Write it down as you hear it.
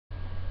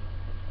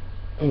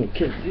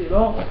Kids see it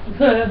all.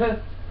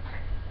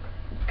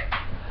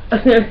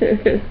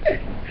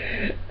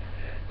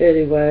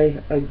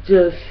 Anyway,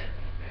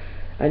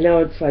 I know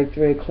it's like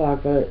 3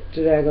 o'clock, but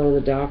today I go to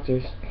the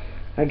doctor's.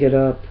 I get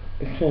up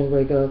and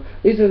wake up.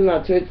 At least it's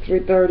not 2, it's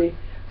 3:30.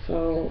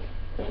 So,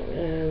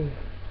 and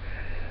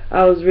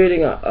I was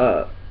reading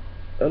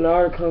an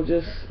article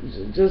just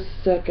a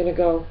second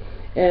ago,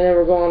 and they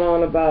were going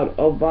on about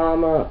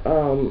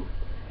Obama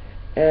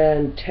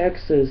and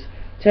Texas.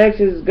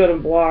 Texas is going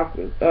to block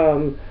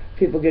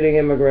people getting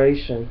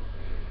immigration.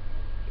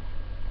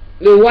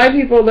 The white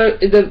people,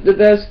 the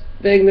best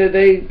thing that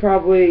they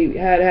probably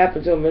had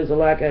happen to them is a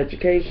lack of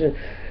education,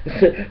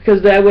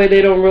 because that way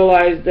they don't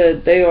realize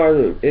that they are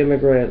the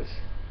immigrants.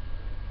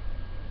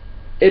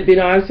 It'd be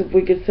nice if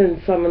we could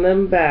send some of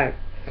them back.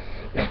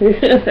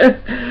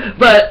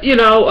 But you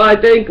know, I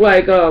think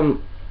like I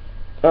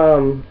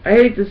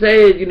hate to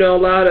say it, you know,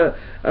 a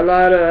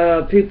lot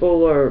of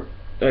people are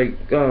like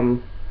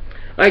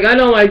I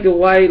don't like the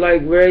white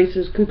like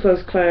racist Ku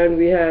Klux Klan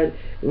we had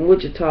in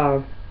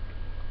Wichita.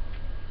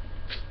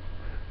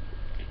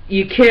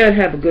 You can't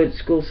have a good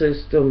school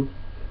system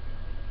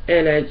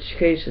and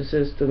education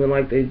system, and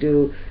like they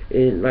do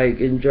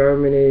in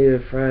Germany or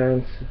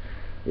France,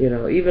 you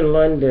know, even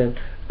London,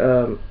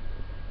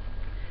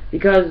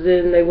 because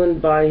then they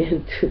wouldn't buy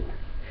into,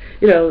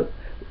 you know,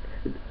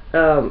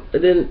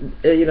 then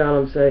you know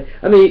what I'm saying.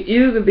 I mean,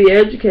 you can be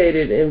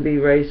educated and be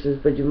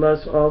racist, but you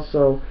must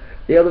also,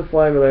 the other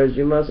formula is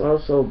you must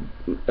also,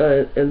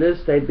 in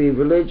this state, be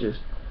religious.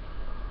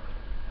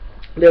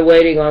 They're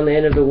waiting on the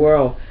end of the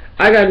world.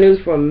 I got news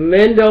for them.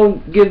 Men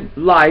don't give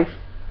life.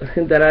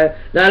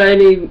 Not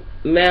any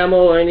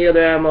mammal or any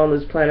other animal on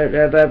this planet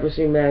have ever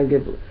seen man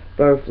give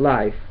birth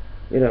life.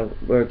 You know,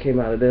 where it came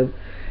out of them.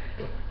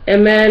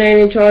 And man ain't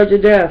in charge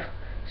of death.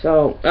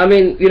 So, I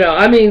mean, you know,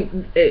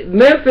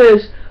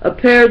 Memphis,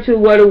 compared to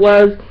what it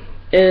was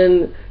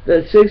in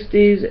the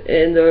 60s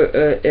and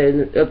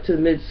up to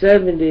the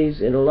mid-70s,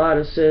 in a lot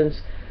of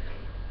sense,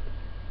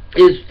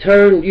 is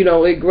turned, you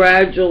know, it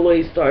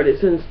gradually started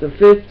since the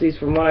 50s,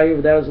 from what I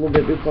hear, that was a little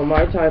bit before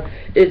my time.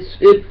 It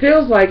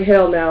feels like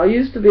hell now. It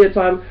used to be a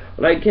time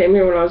when I came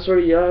here when I was sort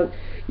of young,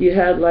 you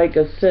had like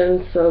a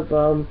sense of,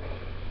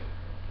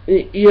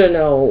 you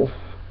know,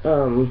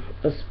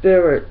 a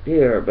spirit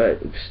here,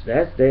 but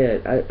that's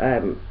dead. I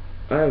haven't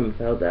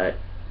felt that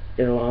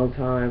in a long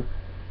time,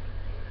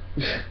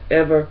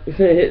 ever,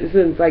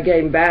 since I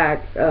came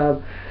back.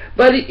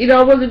 But you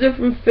know, it was a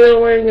different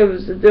feeling. It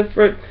was a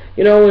different,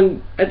 you know,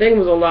 and I think it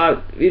was a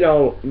lot, you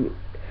know, you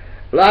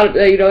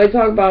know, they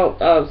talk about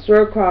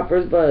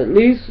sharecroppers, but at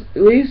least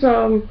they was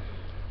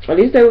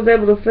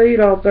able to feed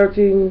all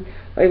 13.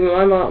 Like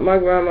my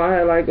grandma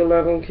had like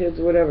 11 kids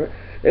or whatever.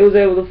 They was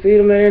able to feed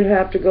them. They didn't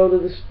have to go to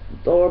the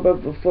store,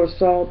 but for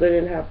salt, they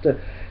didn't have to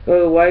go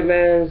to the white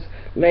man's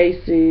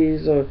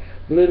Macy's or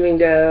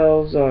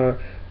Bloomingdale's, or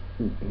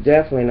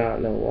definitely not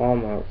no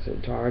Walmarts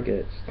and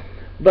Targets.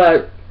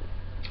 But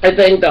I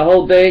think the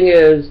whole thing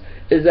is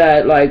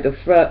that like the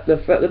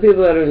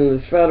people that are in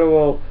the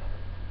federal,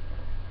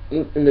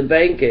 in the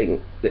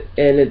banking,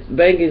 and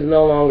banking is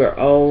no longer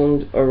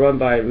owned or run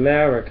by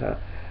America.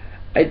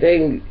 I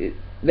think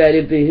that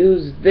it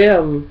behooves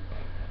them,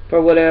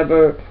 for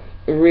whatever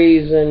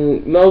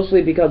reason,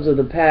 mostly because of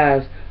the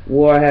past,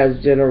 war has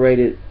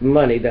generated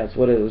money. That's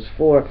what it was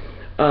for.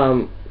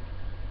 Like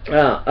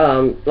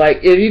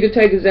if you could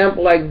take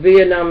example like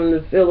Vietnam and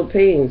the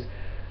Philippines,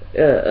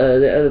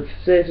 the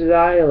Pacific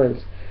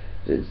Islands,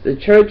 the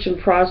church and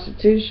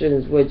prostitution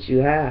is what you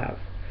have.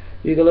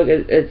 You can look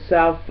at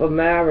South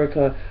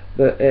America,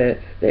 but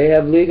they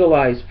have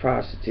legalized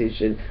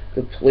prostitution.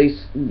 The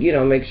police, you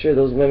know, make sure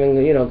those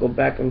women, you know, go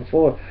back and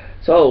forth.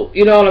 So,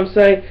 you know what I'm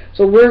saying?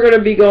 So we're going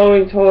to be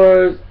going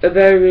towards a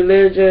very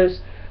religious,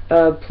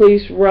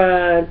 police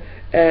run,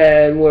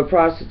 and where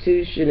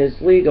prostitution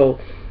is legal.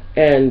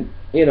 And,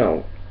 you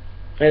know,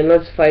 and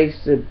let's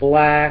face it,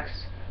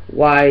 blacks,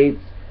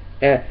 whites,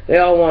 they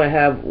all want to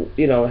have,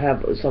 you know,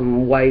 have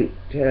some white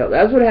tail.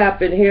 That's what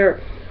happened here.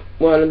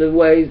 One of the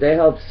ways they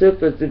helped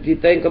syphilis. If you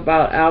think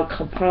about Al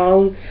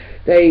Capone,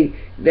 they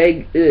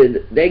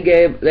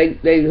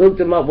hooked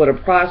him up with a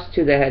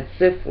prostitute that had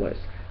syphilis.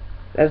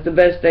 That's the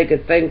best they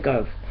could think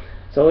of.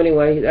 So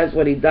anyway, that's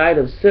what he died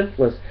of,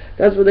 syphilis.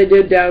 That's what they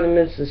did down in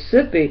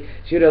Mississippi.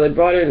 You know, they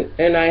brought in,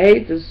 and I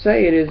hate to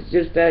say it, it's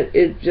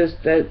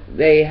just that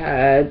they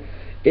had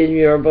in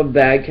Europe a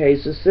bad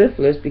case of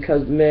syphilis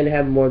because men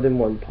have more than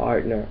one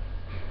partner.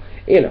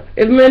 You know,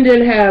 if men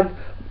didn't have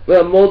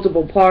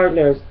multiple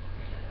partners,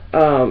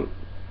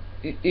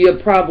 you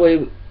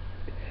probably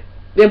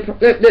there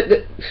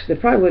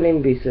probably wouldn't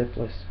even be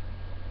syphilis.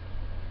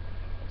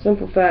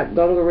 Simple fact,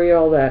 gonorrhea,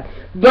 all that.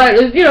 But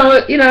it's, you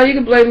know, you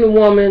can blame the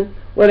woman,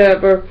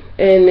 whatever,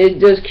 and it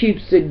just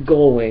keeps it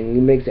going.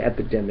 It makes an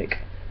epidemic.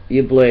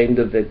 You blame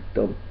the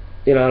victim.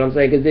 You know what I'm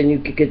saying? Because then you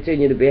can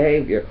continue the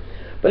behavior.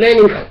 But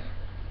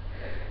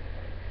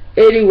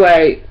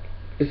anyway,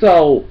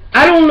 so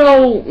I don't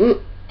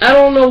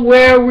know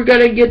where we're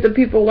gonna get the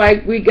people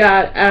like we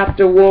got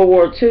after World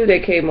War II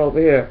that came over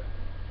here.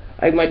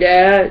 Like my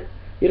dad,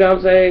 You know what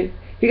I'm saying?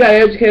 He got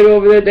educated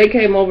over there. They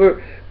came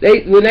over.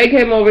 When they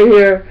came over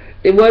here,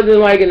 it wasn't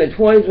like in the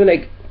 20s when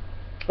they,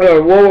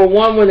 or World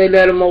War I when they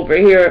let them over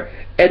here,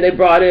 and they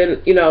brought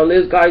in, you know,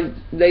 these guys.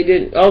 They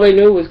didn't. All they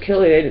knew was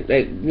killing.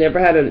 They never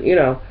had a, you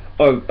know,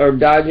 or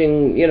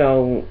dodging, you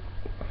know,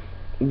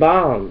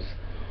 bombs.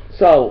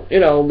 So, you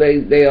know,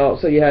 they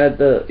also, you had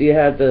the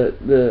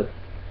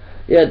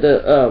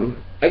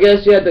I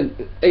guess you had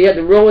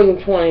the Rolling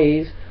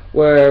 20s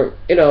where,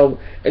 you know,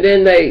 and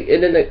then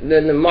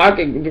the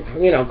market,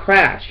 you know,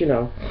 crashed, you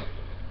know.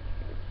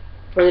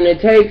 I mean, it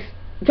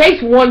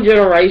takes one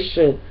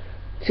generation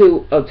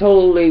to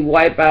totally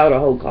wipe out a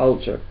whole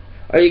culture.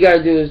 All you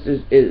gotta do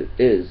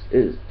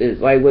is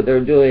like what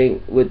they're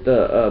doing with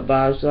the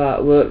what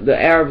the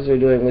Arabs are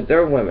doing with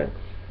their women.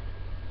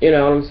 You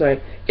know what I'm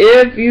saying?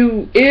 If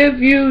you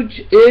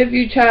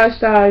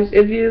chastise,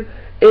 if you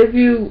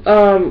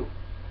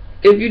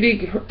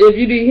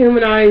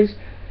dehumanize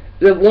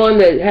the one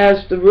that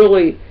has to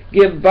really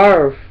give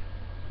birth,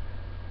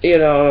 you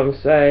know what I'm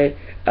saying?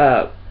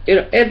 You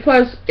know, and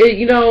plus,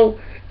 you know,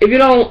 if you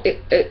don't,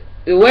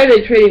 the way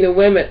they're treating the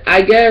women,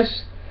 I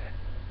guess,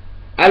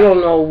 I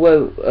don't know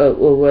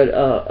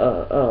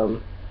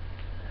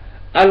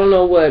I don't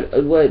know what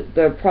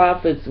their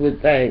prophets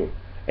would think.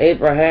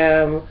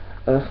 Abraham,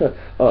 I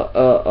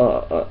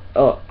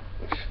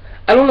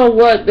don't know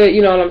what the,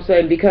 you know what I'm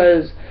saying,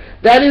 because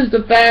that is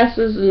the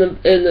fastest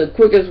and the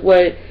quickest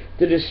way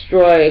to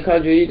destroy a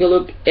country. You can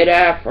look at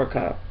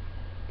Africa.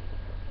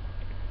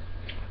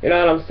 You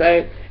know what I'm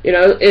saying? You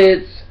know,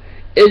 it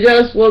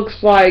just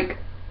looks like,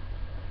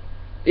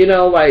 you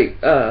know, like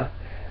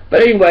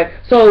but anyway,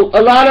 so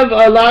a lot of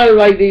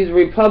like these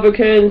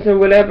Republicans and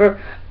whatever,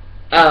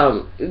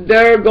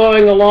 they're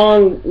going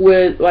along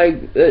with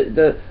like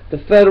the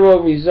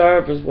Federal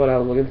Reserve is what I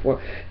was looking for,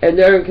 and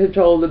they're in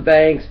control of the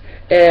banks.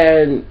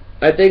 And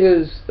I think it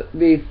was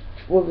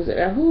what was it?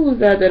 Who was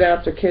that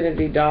after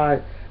Kennedy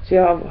died? See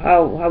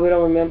how we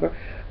don't remember?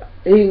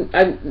 You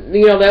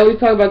know, they always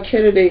talk about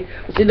Kennedy.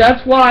 See,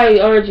 that's why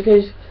our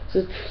education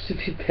system should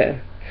be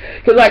better.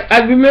 Because, like, I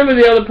remember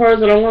the other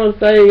person, I want to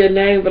say your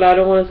name, but I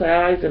don't want to say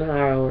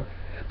Eisenhower.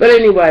 But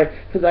anyway,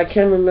 because I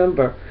can't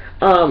remember.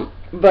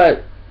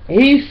 But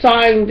he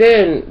signed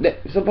in,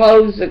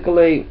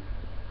 supposedly,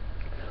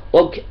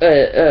 well,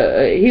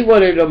 he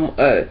wanted,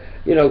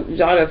 you know,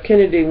 John F.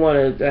 Kennedy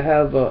wanted to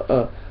have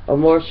a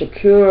more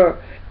secure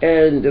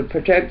and to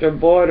protect our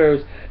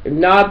borders,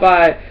 not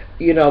by,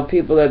 you know,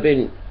 people that have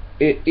been,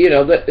 you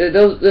know,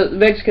 the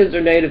Mexicans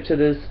are native to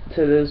this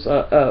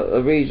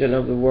region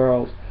of the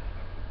world.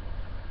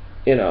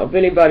 You know, if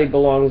anybody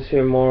belongs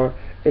here more,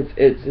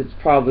 it's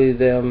probably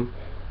them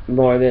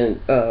more than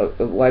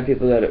white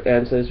people that have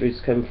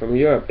ancestries come from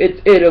Europe.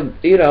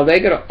 You know, they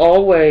could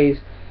always,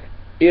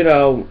 you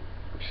know,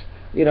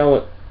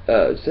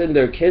 send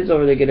their kids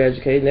over to get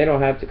educated, and they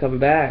don't have to come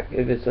back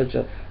if it's such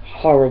a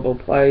horrible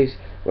place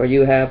where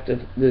you have to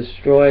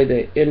destroy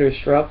the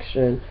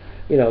infrastructure,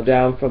 you know,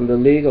 down from the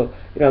legal,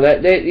 you know,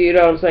 that they, you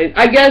know what I'm saying?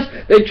 I guess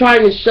they're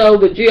trying to show,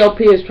 the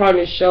GOP is trying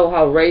to show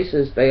how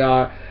racist they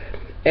are.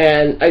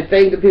 And I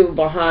think the people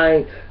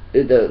behind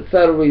the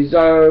Federal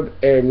Reserve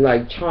and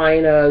like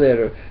China that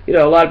are, you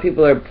know, a lot of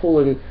people are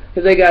pulling,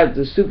 because they got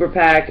the super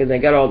PAC and they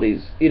got all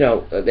these, you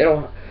know, they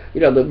don't,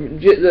 you know, the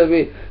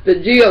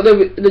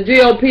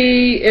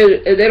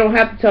GOP, they don't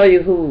have to tell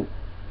you who.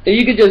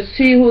 You can just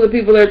see who the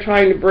people they're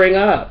trying to bring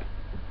up.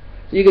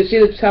 So you can see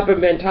the type of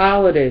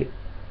mentality.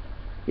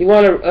 You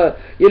want to,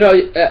 you know,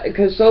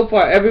 because so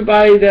far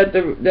everybody that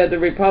the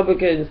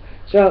Republicans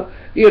show,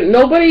 you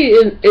know, nobody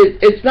is.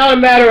 It's not a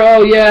matter of,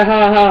 oh yeah,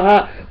 ha ha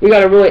ha. We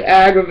got to really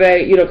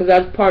aggravate, you know, because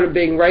that's part of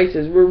being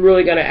racist. We're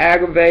really going to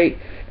aggravate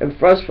and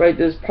frustrate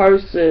this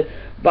person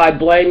by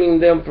blaming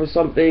them for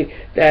something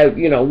that,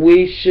 you know,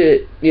 we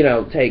should, you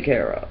know, take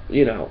care of.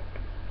 You know,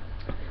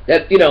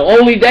 that, you know,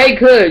 only they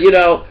could. You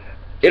know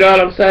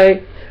what I'm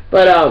saying?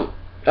 But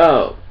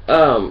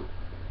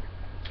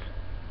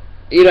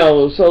you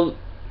know, so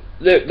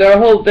their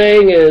whole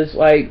thing is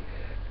like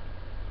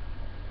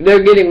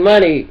they're getting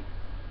money,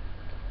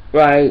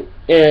 right?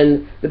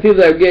 And the people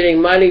that are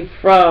getting money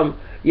from,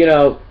 you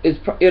know, is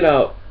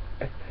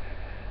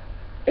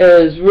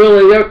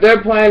really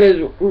their plan is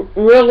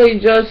really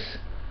just,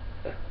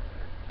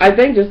 I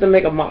think, just to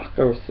make a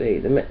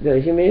mockery,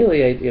 to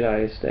humiliate the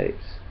United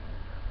States.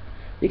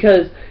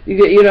 Because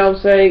you know what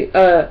I'm saying,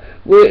 I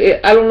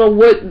don't know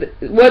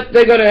what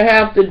they're gonna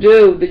have to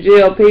do, the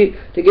GOP,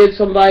 to get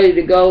somebody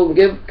to go and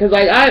give, because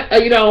like I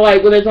you know,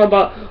 like when they talk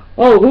about,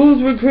 oh,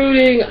 who's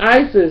recruiting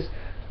ISIS?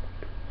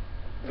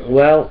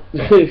 Well,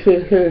 I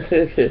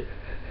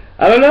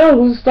don't know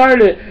who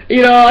started.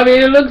 You know, I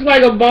mean, it looks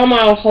like a bum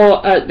out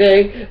whole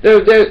thing.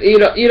 They're you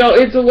know,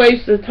 it's a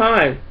waste of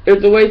time.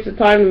 It's a waste of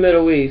time in the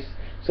Middle East.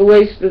 It's a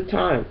waste of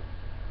time.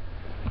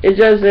 It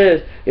just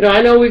is. You know,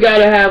 I know we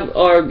gotta have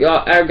our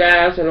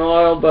gas and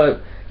oil,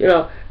 but you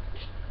know,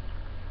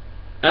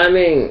 I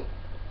mean,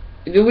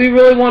 do we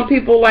really want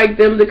people like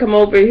them to come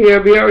over here?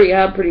 We already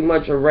have pretty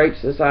much a rape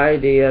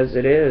society as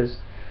it is.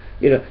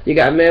 You know, you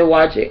got men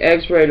watching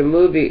X-rated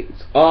movies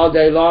all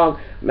day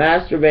long,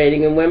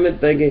 masturbating, and women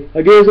thinking,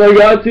 I guess I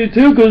got to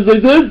too because they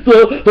said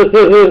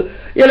so.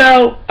 You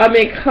know, I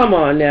mean, come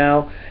on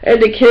now.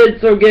 And the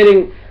kids are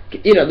getting,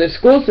 you know, the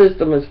school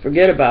system is,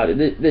 forget about it.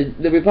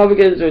 The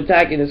Republicans are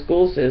attacking the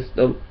school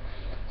system.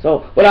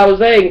 So what I was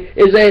saying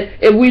is that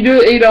if we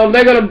do, you know,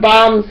 they're going to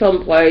bomb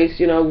someplace,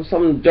 you know,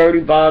 some dirty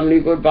bomb,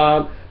 nuclear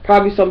bomb,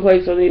 probably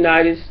someplace in the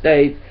United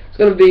States. It's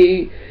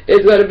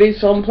going to be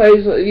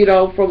someplace, you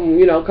know, from,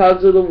 you know,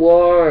 cause of the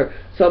war, or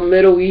some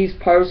Middle East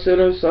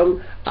person, or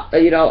some,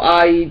 you know,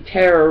 i.e.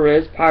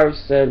 terrorist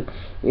person,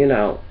 you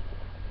know,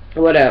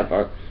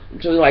 whatever.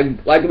 So like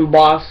in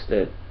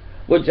Boston,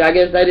 which I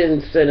guess they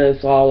didn't send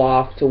us all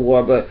off to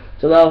war, but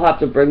so they'll have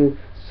to bring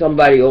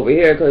somebody over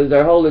here because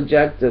their whole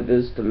objective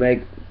is to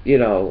make, you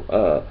know,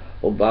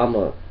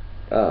 Obama,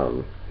 I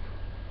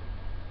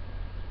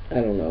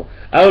don't know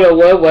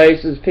what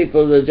racist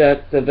people's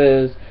objective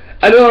is.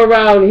 I know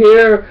around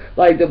here,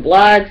 like the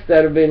blacks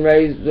that have been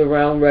raised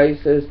around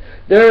racists,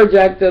 their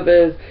objective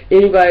is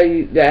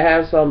anybody that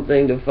has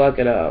something to fuck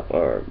it up,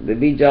 or to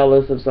be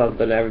jealous of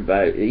something.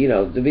 Everybody, you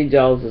know, to be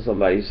jealous of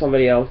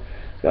somebody else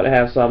is going to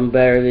have something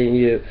better than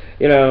you.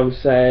 You know what I'm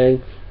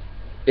saying?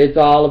 It's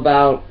all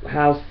about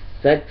how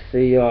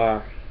sexy you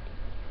are.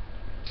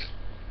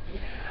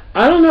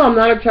 I don't know, I'm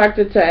not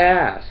attracted to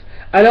ass.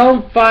 I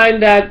don't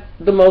find that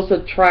the most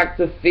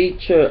attractive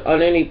feature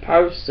on any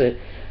person.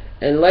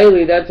 And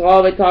lately, that's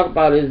all they talk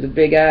about is the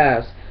big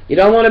ass. You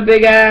don't want a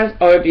big ass,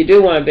 or if you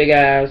do want a big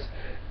ass,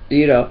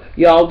 you know,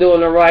 y'all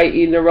doing the right,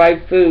 eating the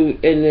right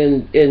food,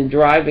 and then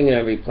driving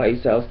every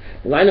place else.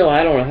 Because I know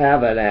I don't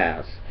have an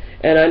ass.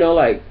 And I know,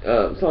 like,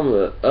 some of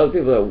the other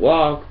people that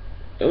walk,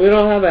 and we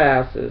don't have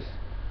asses.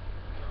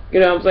 You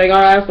know what I'm saying?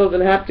 Our ass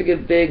doesn't have to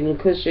get big and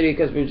cushiony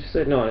because we're just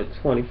sitting on it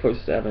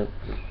 24/7.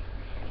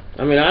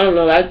 I mean, I don't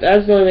know.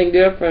 That's the only thing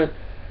different.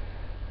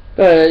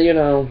 But, you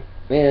know,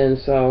 and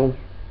so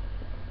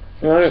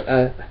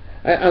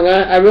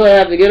I really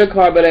have to get a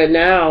car, but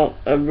now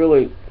I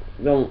really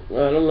don't.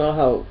 I don't know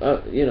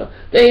how. You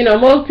know,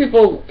 most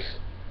people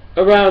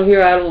around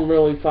here I don't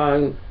really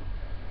find.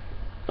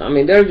 I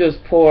mean, they're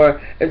just poor,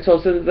 and so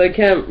since they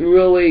can't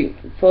really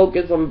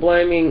focus on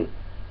blaming,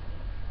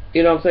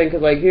 you know what I'm saying?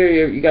 Because like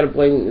here, you got to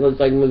blame. It's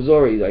like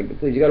Missouri, like the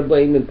police. You got to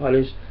blame and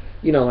punish.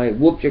 You know, like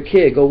whoop your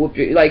kid, go whoop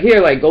your. Like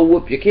here, like go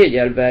whoop your kid. You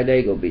had a bad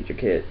day, go beat your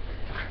kid.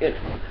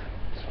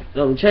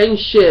 Don't change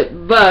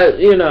shit, but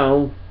you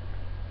know.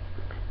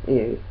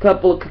 A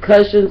couple of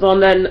concussions on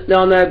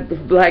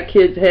that black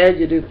kid's head,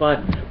 you do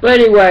fine. But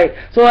anyway,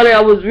 so I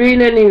was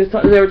reading it,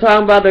 and they were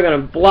talking about they're going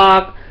to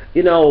block,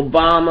 you know,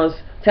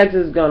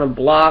 Texas is going to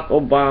block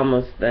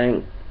Obama's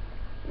thing.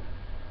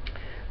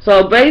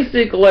 So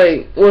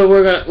basically, what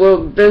we're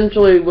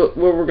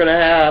going to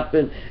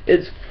happen,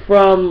 it's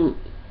from,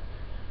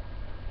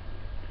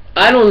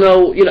 I don't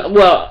know, you know,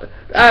 well,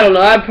 I don't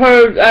know. I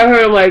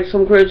heard like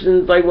some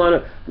Christians like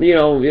want to, you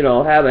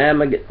know, have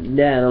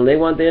Armageddon. They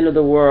want the end of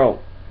the world.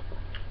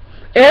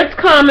 It's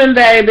coming,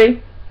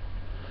 baby.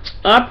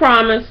 I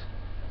promise.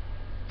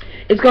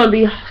 It's going to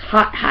be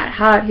hot, hot,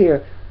 hot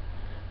here.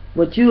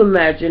 What you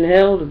imagine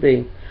hell to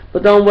be.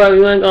 But don't worry,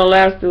 you ain't going to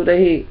last through the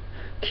heat.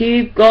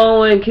 Keep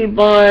going, keep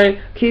burning,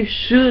 keep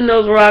shooting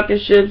those rocket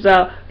ships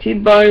out,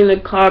 keep burning the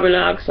carbon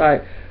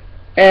dioxide,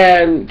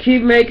 and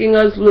keep making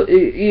us look,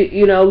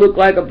 you know, look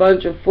like a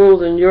bunch of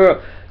fools in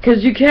Europe.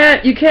 Because you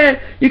can't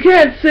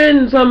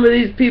send some of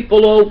these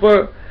people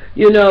over,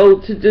 you know,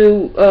 to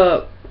do,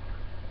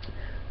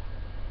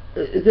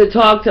 to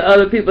talk to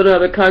other people in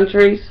other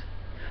countries.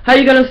 How are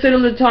you going to send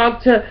them to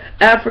talk to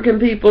African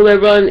people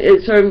that run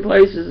in certain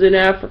places in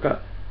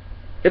Africa?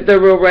 If they're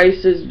real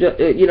racist,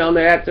 you know, and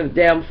they're acting a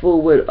damn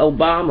fool with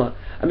Obama.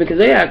 I mean, because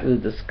they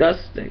acting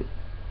disgusting.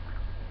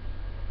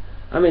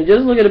 I mean,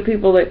 just look at the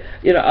people that,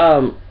 you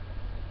know,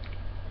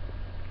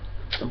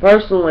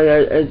 personally,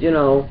 you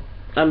know,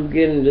 I'm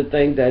getting to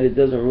think that it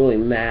doesn't really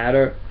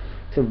matter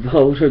to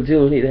vote or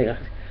do anything.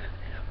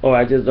 Or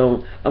I just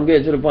don't, I'm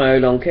getting to the point I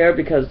don't care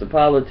because the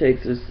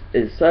politics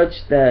is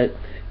such that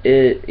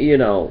it, you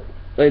know,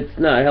 it's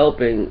not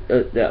helping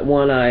that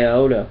one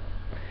iota.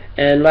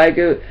 And like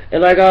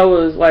I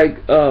was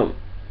like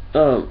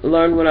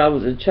learned when I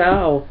was a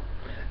child,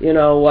 you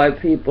know, white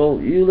people,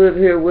 you live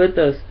here with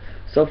us,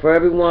 so for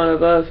every one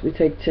of us we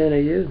take 10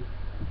 of you.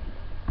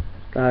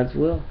 God's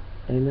will.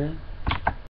 Amen.